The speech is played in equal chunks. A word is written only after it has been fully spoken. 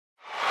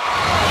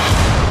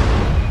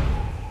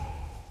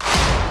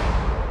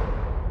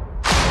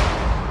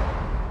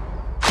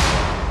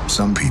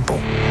Some people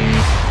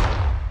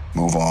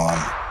move on,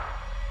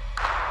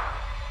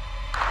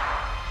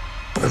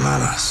 but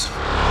not us.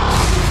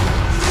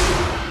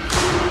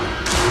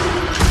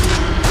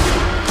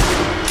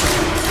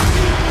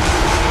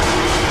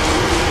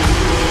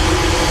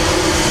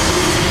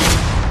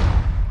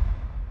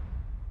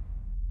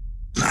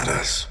 Not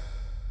us.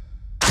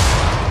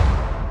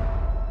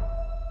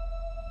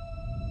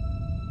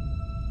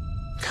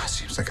 God,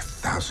 seems like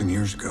 1,000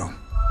 years ago.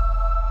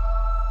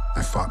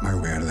 I fought my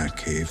way out of that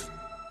cave,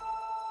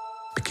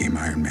 became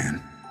Iron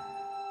Man.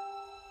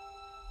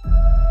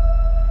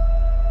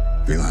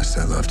 Realized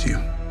I loved you.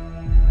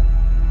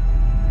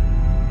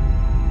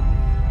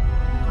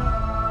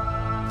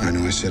 I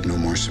know I said no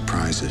more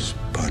surprises,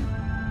 but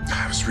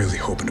I was really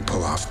hoping to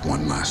pull off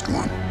one last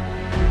one.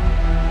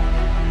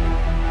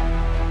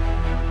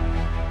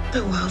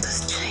 The world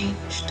has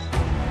changed.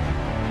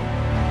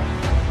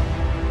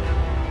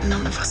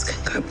 None of us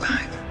can go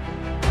back.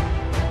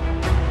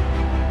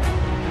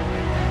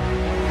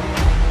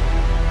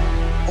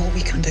 All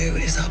we can do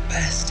is our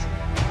best.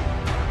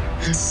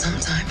 And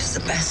sometimes the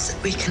best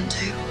that we can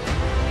do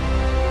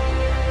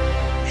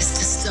is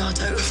to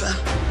start over.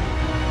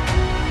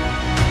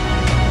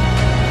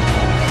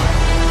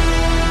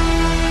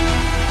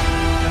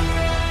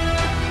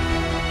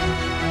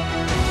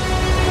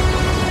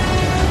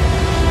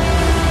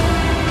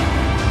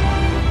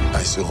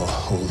 I saw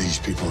all these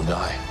people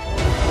die.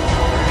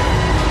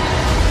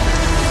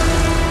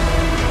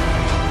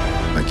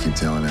 I keep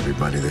telling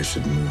everybody they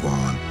should move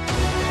on.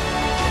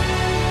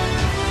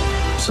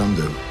 Some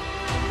do,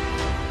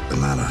 but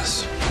not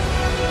us.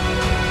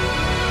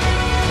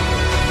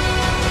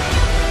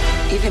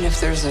 Even if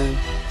there's a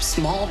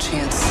small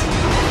chance,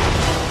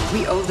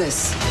 we owe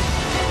this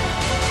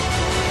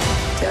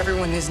to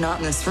everyone who's not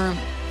in this room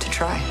to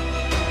try.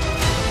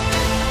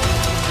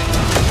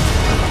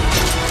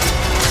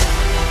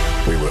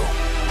 We will.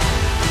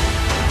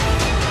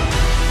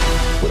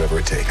 Whatever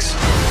it takes.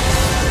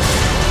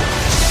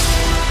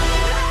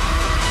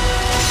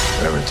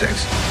 Whatever it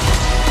takes.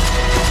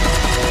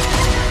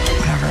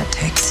 Whatever it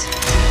takes.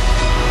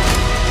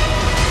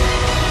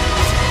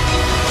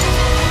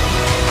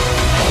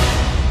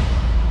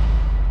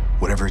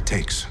 Whatever it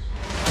takes.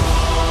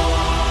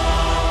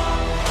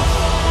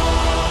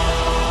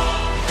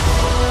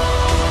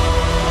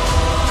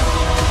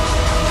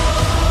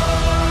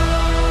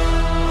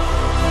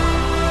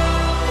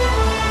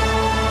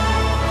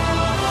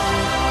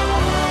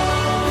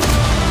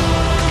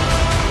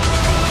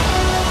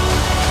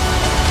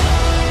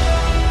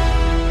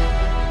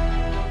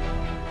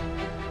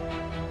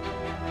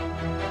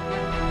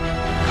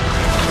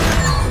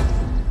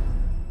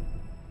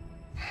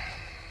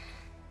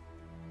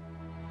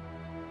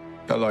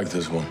 I like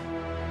this one.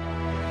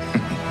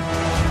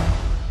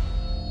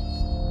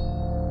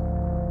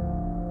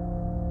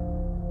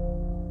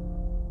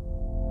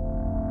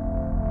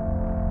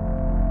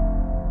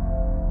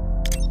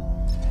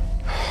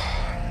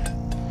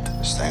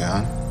 Stay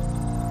on.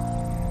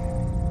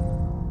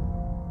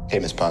 Hey,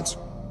 Miss Potts.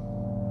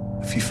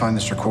 If you find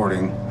this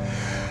recording,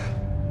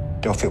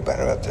 Don't feel bad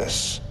about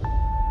this.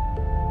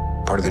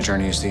 Part of the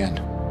journey is the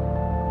end.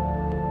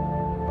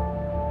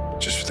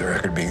 just for the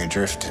record, being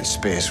adrift in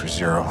space with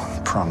zero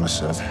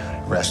promise of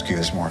rescue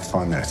is more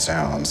fun than it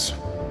sounds.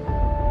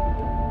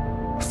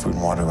 Food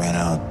and water ran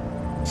out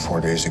 4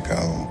 days ago.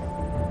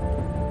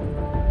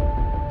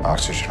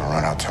 Oxygen will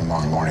run out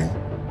tomorrow morning.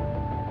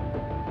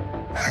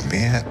 That'll be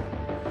it.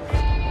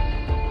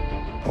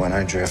 When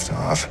I drift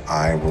off,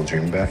 I will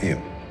dream about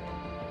you.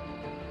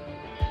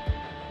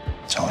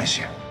 It's always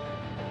you.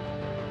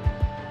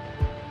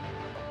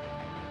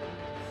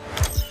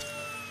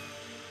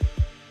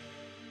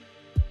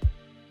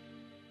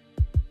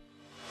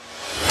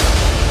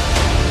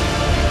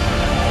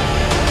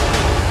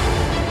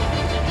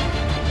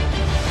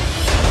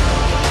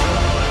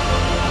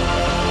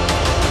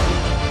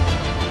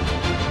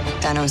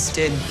 Thanos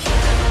did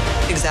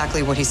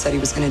exactly what he said he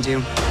was going to do.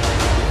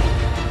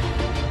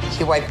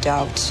 He wiped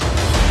out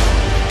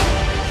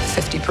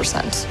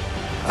 50%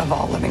 of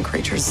all living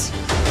creatures.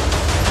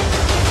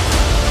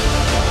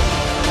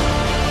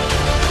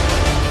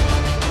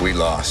 We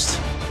lost,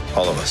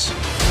 all of us.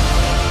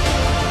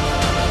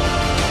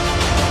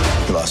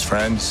 We lost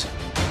friends,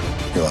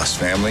 we lost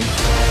family.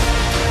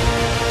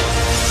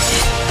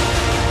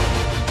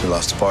 We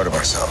lost a part of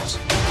ourselves.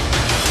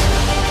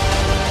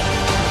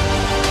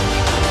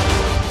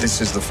 This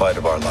is the fight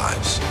of our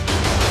lives.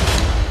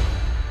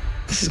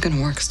 This is going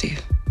to work,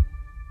 Steve.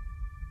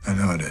 I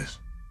know it is.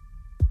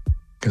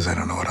 Because I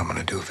don't know what I'm going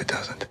to do if it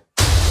doesn't.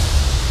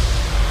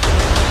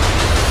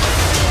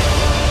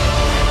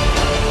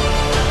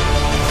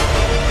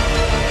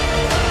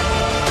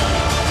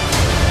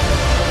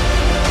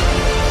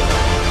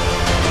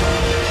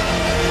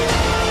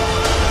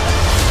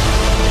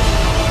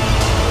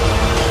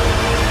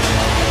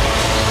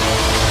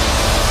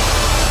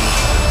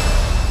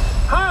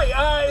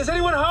 Is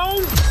anyone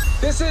home?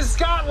 This is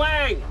Scott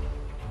Lang.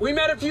 We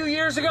met a few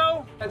years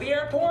ago at the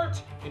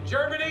airport in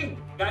Germany.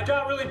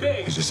 Got really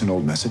big. Is this an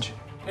old message?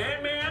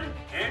 Ant-Man?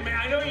 Ant-Man,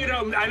 I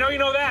know you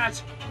know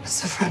that.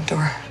 It's the front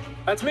door.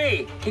 That's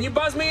me. Can you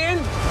buzz me in?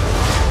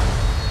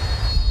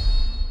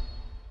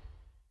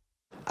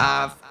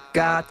 I've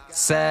got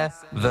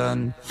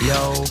 7,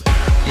 yo,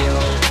 yo,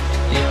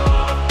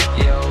 yo.